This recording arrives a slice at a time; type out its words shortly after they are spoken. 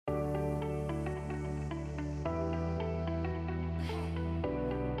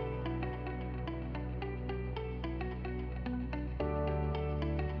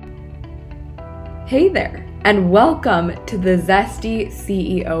Hey there, and welcome to the Zesty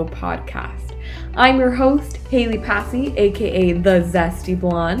CEO podcast. I'm your host, Haley Passy, aka the Zesty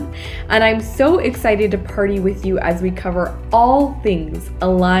Blonde, and I'm so excited to party with you as we cover all things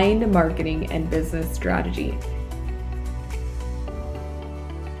aligned marketing and business strategy.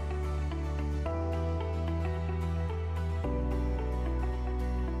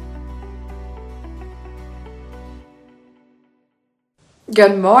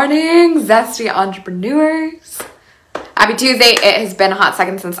 Good morning, Zesty entrepreneurs. Happy Tuesday. It has been a hot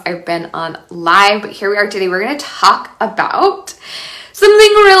second since I've been on live, but here we are today. We're going to talk about something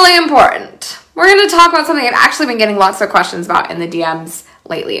really important. We're going to talk about something I've actually been getting lots of questions about in the DMs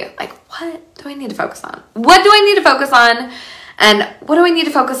lately. Like, what do I need to focus on? What do I need to focus on? And what do I need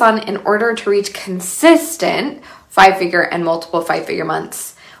to focus on in order to reach consistent 5-figure and multiple 5-figure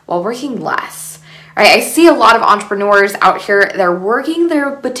months while working less? Right? I see a lot of entrepreneurs out here, they're working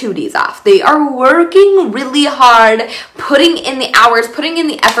their patooties off. They are working really hard, putting in the hours, putting in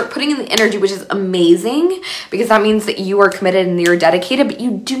the effort, putting in the energy, which is amazing because that means that you are committed and you're dedicated, but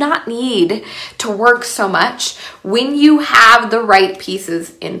you do not need to work so much when you have the right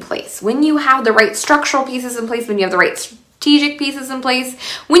pieces in place, when you have the right structural pieces in place, when you have the right strategic pieces in place,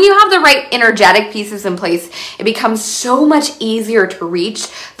 when you have the right energetic pieces in place, it becomes so much easier to reach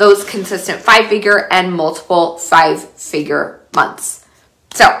those consistent 5-figure and multiple 5-figure months.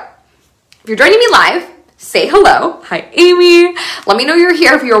 So, if you're joining me live, say hello. Hi, Amy. Let me know you're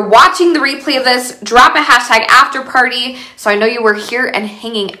here. If you're watching the replay of this, drop a hashtag after party so I know you were here and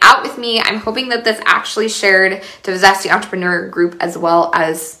hanging out with me. I'm hoping that this actually shared to the Zesty Entrepreneur group as well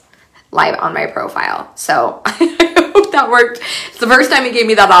as live on my profile. So I hope that worked. It's the first time it gave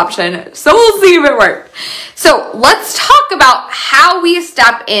me that option, so we'll see if it worked. So let's talk about how we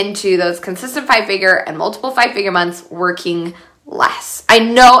step into those consistent 5-figure and multiple 5-figure months working less. I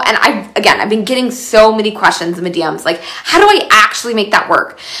know, and I've been getting so many questions in the DMs, like, how do I actually make that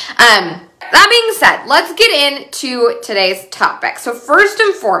work? That being said, let's get into today's topic. So first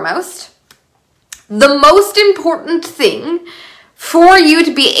and foremost, the most important thing for you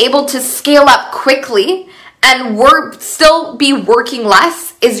to be able to scale up quickly and still be working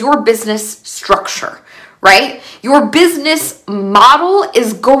less is your business structure, right? Your business model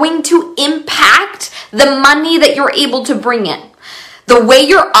is going to impact the money that you're able to bring in. The way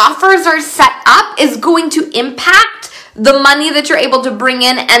your offers are set up is going to impact the money that you're able to bring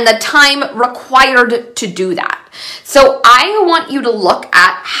in and the time required to do that. So I want you to look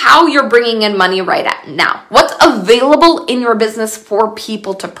at how you're bringing in money right now. What's available in your business for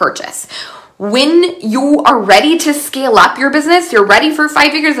people to purchase? When you are ready to scale up your business, you're ready for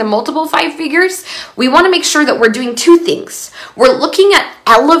 5 figures and multiple 5 figures, we want to make sure that we're doing two things. We're looking at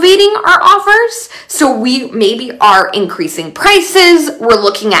elevating our offers, so we maybe are increasing prices. We're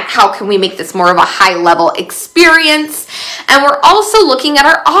looking at how can we make this more of a high-level experience. And we're also looking at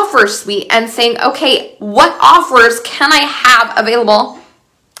our offer suite and saying, okay, what offers can I have available?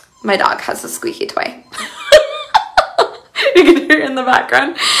 My dog has a squeaky toy. You can hear it in the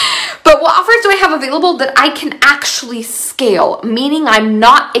background. But what offers do I have available that I can actually scale, meaning I'm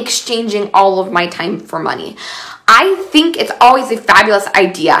not exchanging all of my time for money? I think it's always a fabulous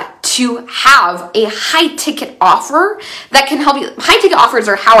idea to have a high-ticket offer that can help you. High-ticket offers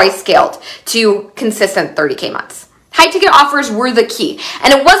are how I scaled to consistent 30K months. High-ticket offers were the key.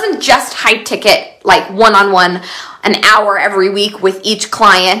 And it wasn't just high-ticket, like one-on-one, an hour every week with each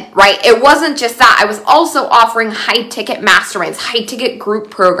client, right? It wasn't just that. I was also offering high-ticket masterminds, high-ticket group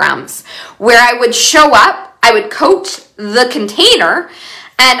programs where I would show up, I would coach the container,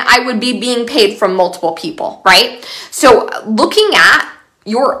 and I would be being paid from multiple people, right? So looking at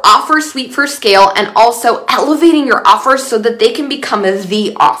your offer suite for scale and also elevating your offers so that they can become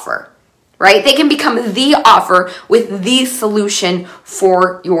the offer. Right? They can become the offer with the solution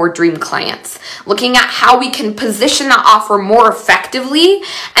for your dream clients. Looking at how we can position that offer more effectively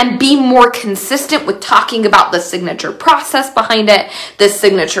and be more consistent with talking about the signature process behind it, the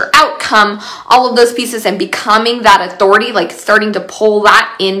signature outcome, all of those pieces, and becoming that authority, like starting to pull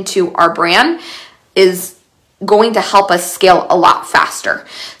that into our brand is going to help us scale a lot faster.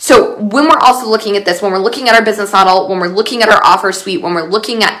 So when we're also looking at this, when we're looking at our business model, when we're looking at our offer suite, when we're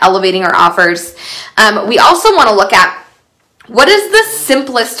looking at elevating our offers, we also want to look at what is the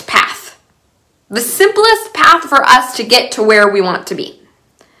simplest path? The simplest path for us to get to where we want to be.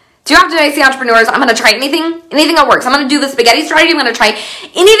 Do you have to say, entrepreneurs, I'm going to try anything that works. I'm going to do the spaghetti strategy. I'm going to try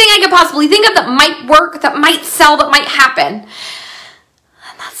anything I could possibly think of that might work, that might sell, that might happen.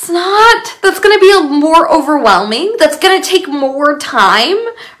 That's going to be more overwhelming. That's going to take more time,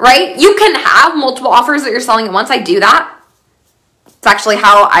 right? You can have multiple offers that you're selling at once. I do that. It's actually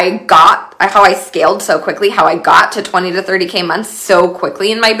how I scaled so quickly, how I got to 20 to 30K months so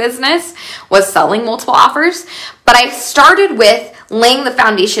quickly in my business was selling multiple offers. But I started with laying the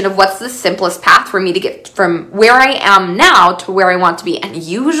foundation of what's the simplest path for me to get from where I am now to where I want to be. And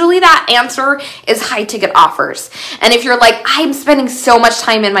usually that answer is high ticket offers. And if you're like, I'm spending so much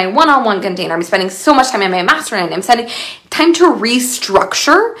time in my one-on-one container, I'm spending so much time in my mastermind, I'm spending time to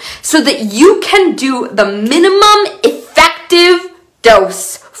restructure so that you can do the minimum effective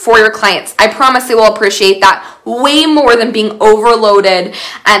dose for your clients. I promise they will appreciate that way more than being overloaded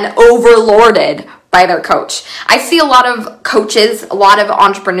and overlorded by their coach. I see a lot of coaches, a lot of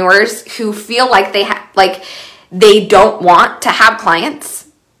entrepreneurs who feel like they don't want to have clients.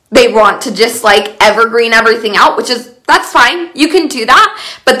 They want to just evergreen everything out, that's fine. You can do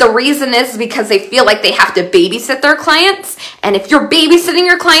that. But the reason is because they feel like they have to babysit their clients. And if you're babysitting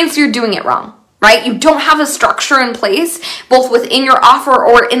your clients, you're doing it wrong. Right? You don't have a structure in place, both within your offer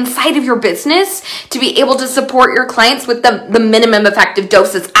or inside of your business, to be able to support your clients with the minimum effective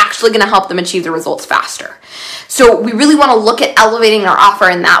dose that's actually going to help them achieve the results faster. So we really want to look at elevating our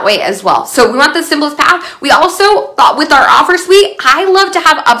offer in that way as well. So we want the simplest path. We also thought with our offer suite, I love to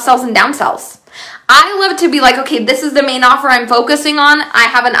have upsells and downsells. I love to be like, okay, this is the main offer I'm focusing on. I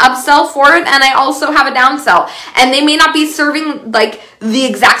have an upsell for it, and I also have a downsell. And they may not be serving the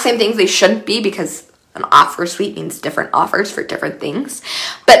exact same things they shouldn't be, because an offer suite means different offers for different things.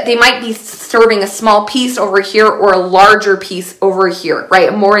 But they might be serving a small piece over here or a larger piece over here, right?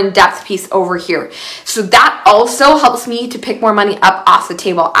 A more in-depth piece over here. So that also helps me to pick more money up off the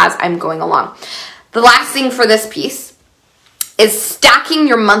table as I'm going along. The last thing for this piece is stacking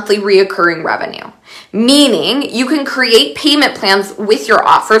your monthly reoccurring revenue. Meaning you can create payment plans with your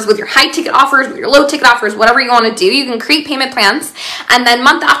offers, with your high ticket offers, with your low ticket offers, whatever you want to do. You can create payment plans, and then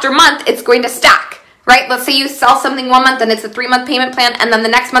month after month, it's going to stack, right? Let's say you sell something 1 month and it's a 3-month payment plan, and then the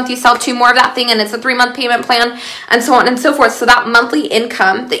next month you sell 2 more of that thing and it's a 3-month payment plan, and so on and so forth. So that monthly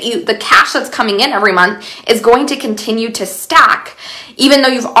income, the cash that's coming in every month, is going to continue to stack, even though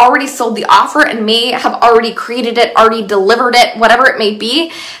you've already sold the offer and may have already created it, already delivered it, whatever it may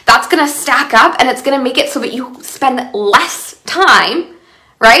be. That's going to stack up, and it's going to make it so that you spend less time,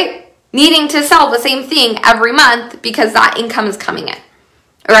 right, needing to sell the same thing every month because that income is coming in.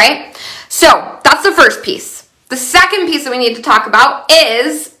 All right? So that's the first piece. The second piece that we need to talk about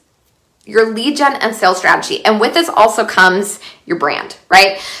is your lead gen and sales strategy. And with this also comes your brand,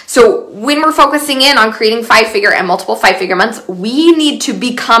 right? So when we're focusing in on creating 5-figure and multiple 5-figure months, we need to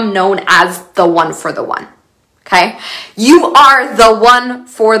become known as the one for the one. Okay? You are the one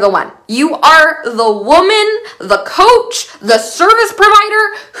for the one. You are the woman, the coach, the service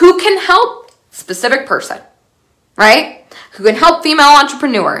provider who can help specific person, right? Who can help female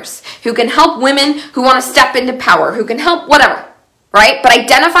entrepreneurs, who can help women who want to step into power, who can help whatever, right? But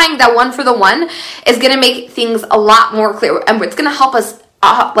identifying that one for the one is going to make things a lot more clear, and it's going to help us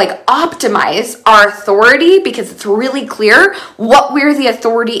optimize our authority, because it's really clear what we're the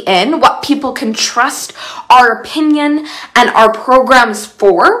authority in, what people can trust our opinion and our programs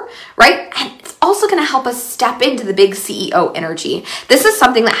for, right? And it's also going to help us step into the big CEO energy. This is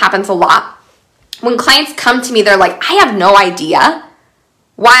something that happens a lot. When clients come to me, they're like, I have no idea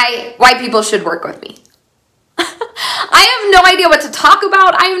why people should work with me. I have no idea what to talk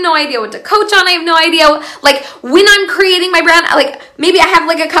about. I have no idea what to coach on. I have no idea, when I'm creating my brand, maybe I have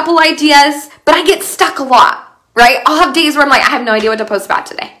a couple ideas, but I get stuck a lot, right? I'll have days where I'm like, I have no idea what to post about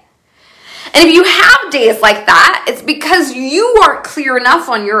today. And if you have days like that, it's because you aren't clear enough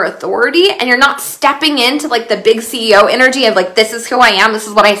on your authority, and you're not stepping into the big CEO energy of this is who I am, this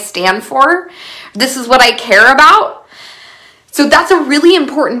is what I stand for, this is what I care about. So that's a really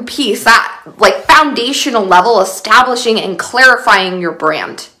important piece, that foundational level, establishing and clarifying your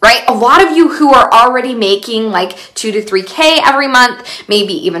brand, right? A lot of you who are already making 2 to 3K every month,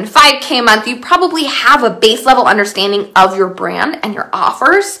 maybe even 5K a month, you probably have a base level understanding of your brand and your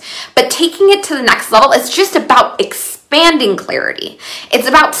offers, but taking it to the next level, it's just about expanding clarity. It's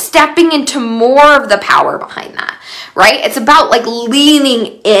about stepping into more of the power behind that, right? It's about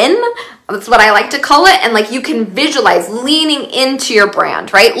leaning in. That's what I like to call it. And you can visualize leaning into your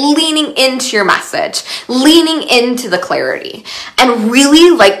brand, right? Leaning into your message, leaning into the clarity, and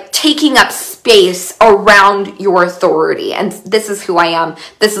really taking up space around your authority. And this is who I am.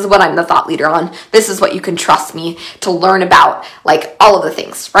 This is what I'm the thought leader on. This is what you can trust me to learn about, all of the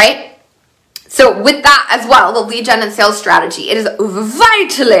things, right? So with that as well, the lead gen and sales strategy, it is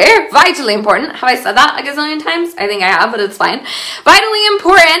vitally important. Have I said that a gazillion times? I think I have, but it's fine. Vitally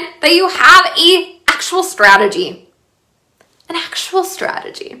important that you have an actual strategy. An actual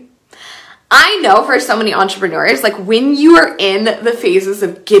strategy. I know for so many entrepreneurs, like when you are in the phases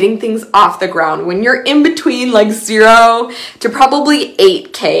of getting things off the ground, when you're in between like 0 to probably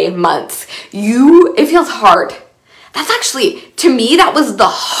 8K months, it feels hard. That's actually, to me, that was the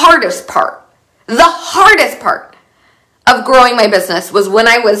hardest part. The hardest part of growing my business was when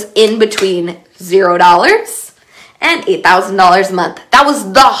I was in between $0 and $8,000 a month. That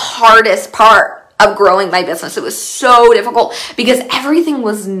was the hardest part of growing my business. It was so difficult because everything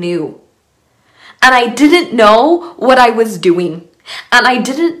was new. And I didn't know what I was doing. And I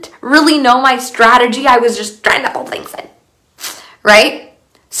didn't really know my strategy. I was just trying to pull things in, right?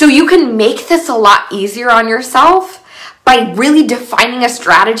 So you can make this a lot easier on yourself by really defining a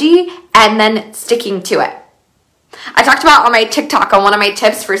strategy and then sticking to it. I talked about on my TikTok, on one of my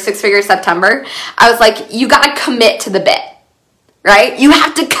tips for 6-Figure September, I was like, you got to commit to the bit. Right? You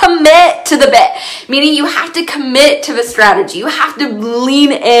have to commit to the bit, meaning you have to commit to the strategy. You have to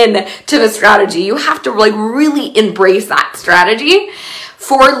lean in to the strategy. You have to like really embrace that strategy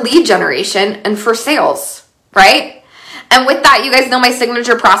for lead generation and for sales, right? And with that, you guys know my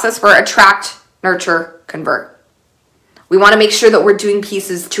signature process for attract, nurture, convert. We want to make sure that we're doing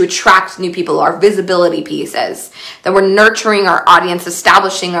pieces to attract new people, our visibility pieces, that we're nurturing our audience,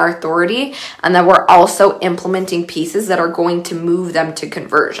 establishing our authority, and that we're also implementing pieces that are going to move them to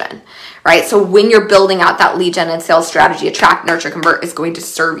conversion, right? So when you're building out that lead gen and sales strategy, attract, nurture, convert is going to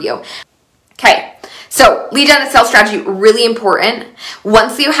serve you. Okay. So lead gen and sales strategy, really important.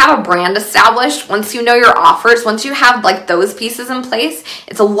 Once you have a brand established, once you know your offers, once you have like those pieces in place,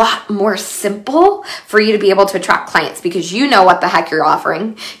 it's a lot more simple for you to be able to attract clients because you know what the heck you're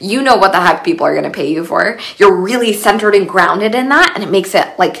offering. You know what the heck people are going to pay you for. You're really centered and grounded in that, and it makes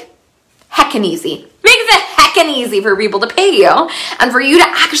it like heckin' easy. Makes it heckin' easy for people to pay you and for you to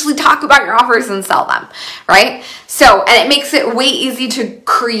actually talk about your offers and sell them, right? So, and it makes it way easy to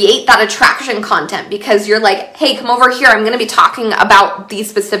create that attraction content because you're like, hey, come over here. I'm going to be talking about these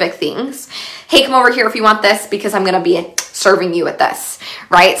specific things. Hey, come over here if you want this because I'm going to be serving you with this,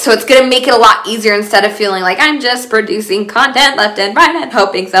 right? So it's going to make it a lot easier instead of feeling like I'm just producing content left and right and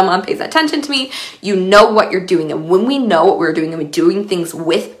hoping someone pays attention to me. You know what you're doing. And when we know what we're doing and we're doing things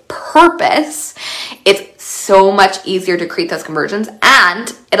with purpose, it's so much easier to create those conversions,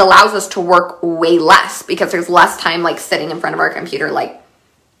 and it allows us to work way less because there's less time like sitting in front of our computer like,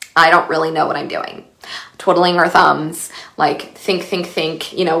 I don't really know what I'm doing. Twiddling our thumbs, like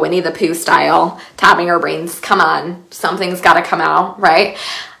think, you know, Winnie the Pooh style, tapping our brains. Come on, something's got to come out, right?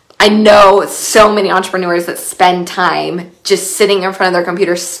 I know so many entrepreneurs that spend time just sitting in front of their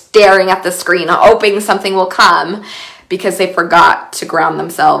computer, staring at the screen, hoping something will come because they forgot to ground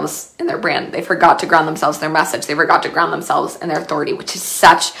themselves in their brand. They forgot to ground themselves in their message. They forgot to ground themselves in their authority, which is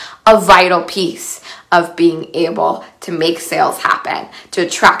such a vital piece of being able to make sales happen, to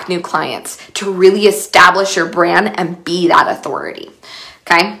attract new clients, to really establish your brand and be that authority,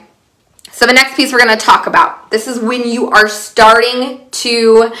 okay? So the next piece we're going to talk about, this is when you are starting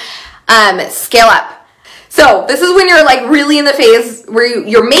to scale up. So this is when you're like really in the phase where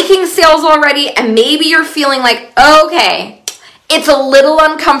you're making sales already and maybe you're feeling like, okay, it's a little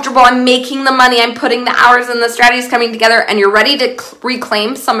uncomfortable. I'm making the money. I'm putting the hours and the strategies coming together and you're ready to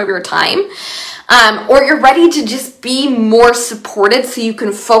reclaim some of your time. Or you're ready to just be more supported so you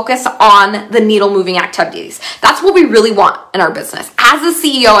can focus on the needle moving activities. That's what we really want in our business. As a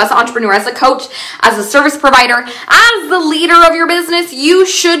CEO, as an entrepreneur, as a coach, as a service provider, as the leader of your business, you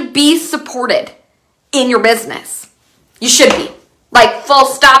should be supported in your business. You should be. Like full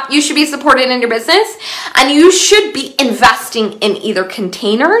stop, you should be supported in your business and you should be investing in either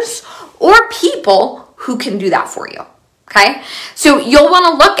containers or people who can do that for you. Okay, so you'll want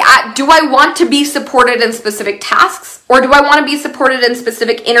to look at, do I want to be supported in specific tasks or do I want to be supported in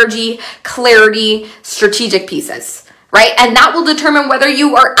specific energy, clarity, strategic pieces, right? And that will determine whether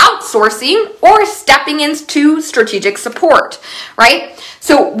you are outsourcing or stepping into strategic support, right?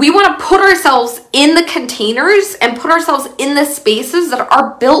 So we want to put ourselves in the containers and put ourselves in the spaces that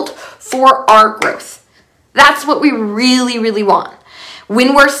are built for our growth. That's what we really, really want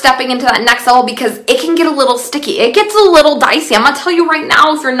when we're stepping into that next level, because it can get a little sticky. It gets a little dicey. I'm going to tell you right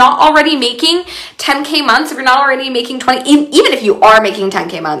now, if you're not already making 10K months, if you're not already making 20, even if you are making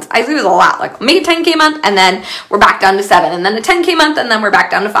 10K months, I see this a lot. Like make a 10K month and then we're back down to 7 and then a 10K month and then we're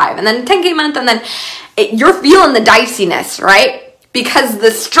back down to 5 and then a 10K month and then you're feeling the diciness, right? Because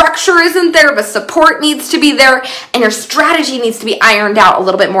the structure isn't there, the support needs to be there, and your strategy needs to be ironed out a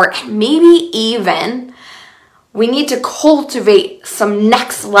little bit more. And maybe even we need to cultivate some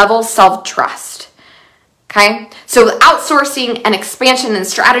next level self-trust, okay? So outsourcing and expansion and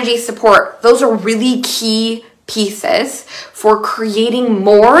strategy support, those are really key pieces for creating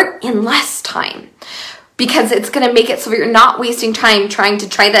more in less time. Because it's going to make it so you're not wasting time trying to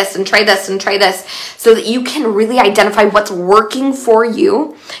try this and try this and try this, so that you can really identify what's working for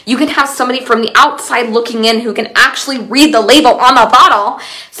you. You can have somebody from the outside looking in who can actually read the label on the bottle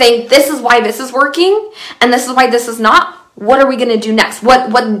saying, this is why this is working and this is why this is not. What are we going to do next? What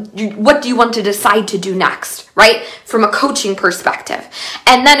do you want to decide to do next, right? From a coaching perspective.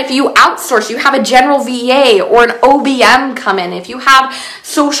 And then if you outsource, you have a general VA or an OBM come in, if you have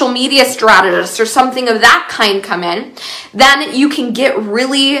social media strategists or something of that kind come in, then you can get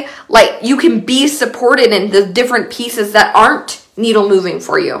really, you can be supported in the different pieces that aren't needle moving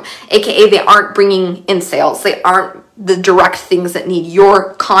for you, aka they aren't bringing in sales. They aren't the direct things that need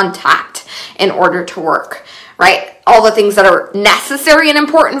your contact in order to work, right? All the things that are necessary and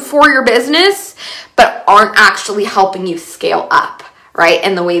important for your business, but aren't actually helping you scale up, right?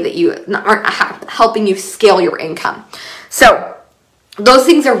 In the way that you aren't helping you scale your income. So those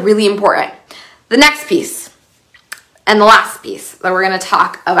things are really important. The next piece and the last piece that we're going to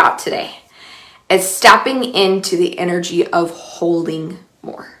talk about today is stepping into the energy of holding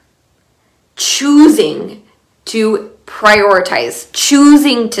more. Choosing to prioritize,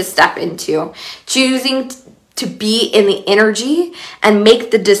 choosing to step into, choosing to be in the energy and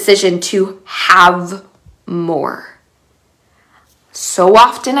make the decision to have more. So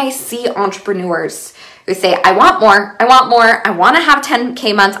often I see entrepreneurs who say, I want more, I want to have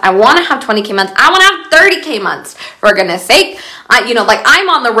 10K months, I want to have 20K months, I want to have 30K months, for goodness sake. I'm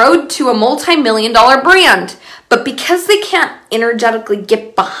on the road to a multi-million-dollar brand, but because they can't energetically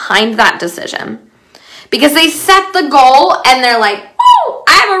get behind that decision, because they set the goal and they're like, oh,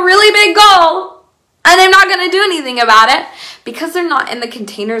 I have a really big goal, and they're not going to do anything about it, because they're not in the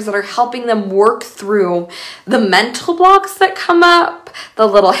containers that are helping them work through the mental blocks that come up, the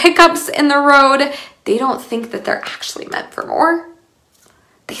little hiccups in the road. They don't think that they're actually meant for more.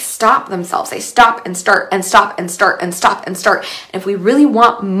 They stop themselves. They stop and start and stop and start and stop and start. And if we really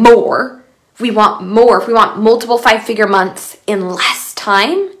want more, if we want multiple 5-figure months in less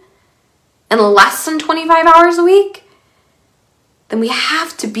time, in less than 25 hours a week, then we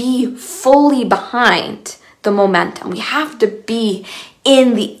have to be fully behind the momentum. We have to be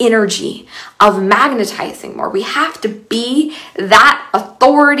in the energy of magnetizing more. We have to be that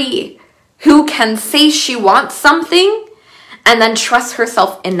authority who can say she wants something and then trust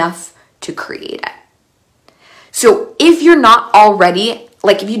herself enough to create it. So if you're not already,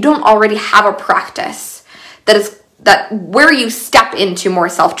 if you don't already have a practice that where you step into more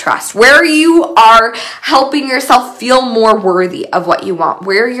self-trust, where you are helping yourself feel more worthy of what you want,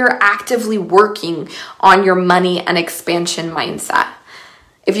 where you're actively working on your money and expansion mindset.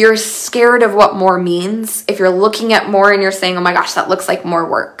 If you're scared of what more means, if you're looking at more and you're saying, oh my gosh, that looks like more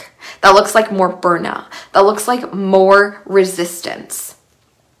work, that looks like more burnout, that looks like more resistance,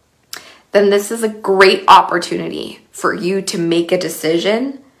 then this is a great opportunity for you to make a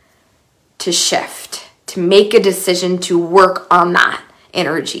decision to shift, to make a decision to work on that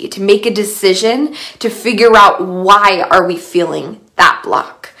energy, to make a decision to figure out why are we feeling that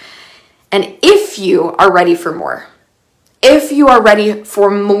block. And if you are ready for more, if you are ready for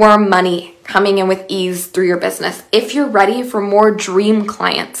more money coming in with ease through your business, if you're ready for more dream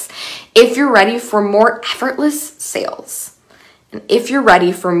clients, if you're ready for more effortless sales, and if you're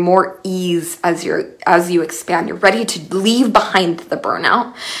ready for more ease as you expand, you're ready to leave behind the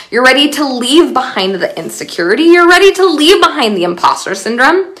burnout, you're ready to leave behind the insecurity, you're ready to leave behind the imposter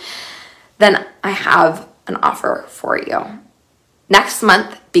syndrome, then I have an offer for you. Next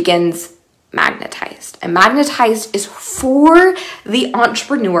month begins Magnetized. And Magnetized is for the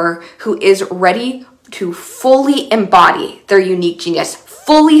entrepreneur who is ready to fully embody their unique genius,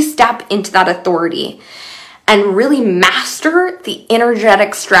 fully step into that authority, and really master the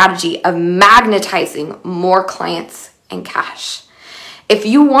energetic strategy of magnetizing more clients and cash. If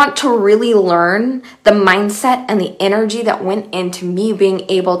you want to really learn the mindset and the energy that went into me being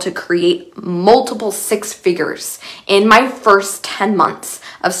able to create multiple 6 figures in my first 10 months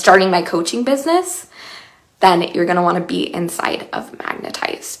of starting my coaching business, then you're going to want to be inside of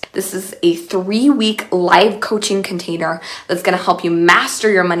Magnetized. This is a 3-week live coaching container that's going to help you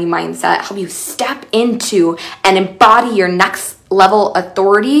master your money mindset, help you step into and embody your next level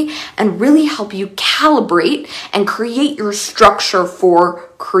authority, and really help you calibrate and create your structure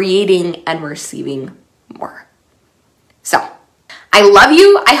for creating and receiving more. So, I love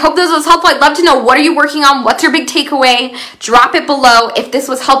you. I hope this was helpful. I'd love to know, what are you working on? What's your big takeaway? Drop it below. If this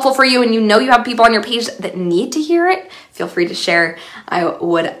was helpful for you and you know you have people on your page that need to hear it, feel free to share. I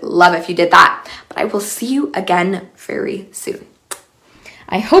would love if you did that. But I will see you again very soon.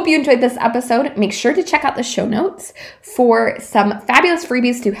 I hope you enjoyed this episode. Make sure to check out the show notes for some fabulous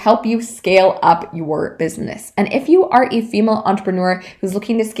freebies to help you scale up your business. And if you are a female entrepreneur who's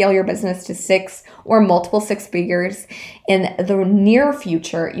looking to scale your business to 6 or multiple 6 figures in the near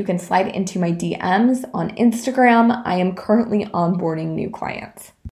future, you can slide into my DMs on Instagram. I am currently onboarding new clients.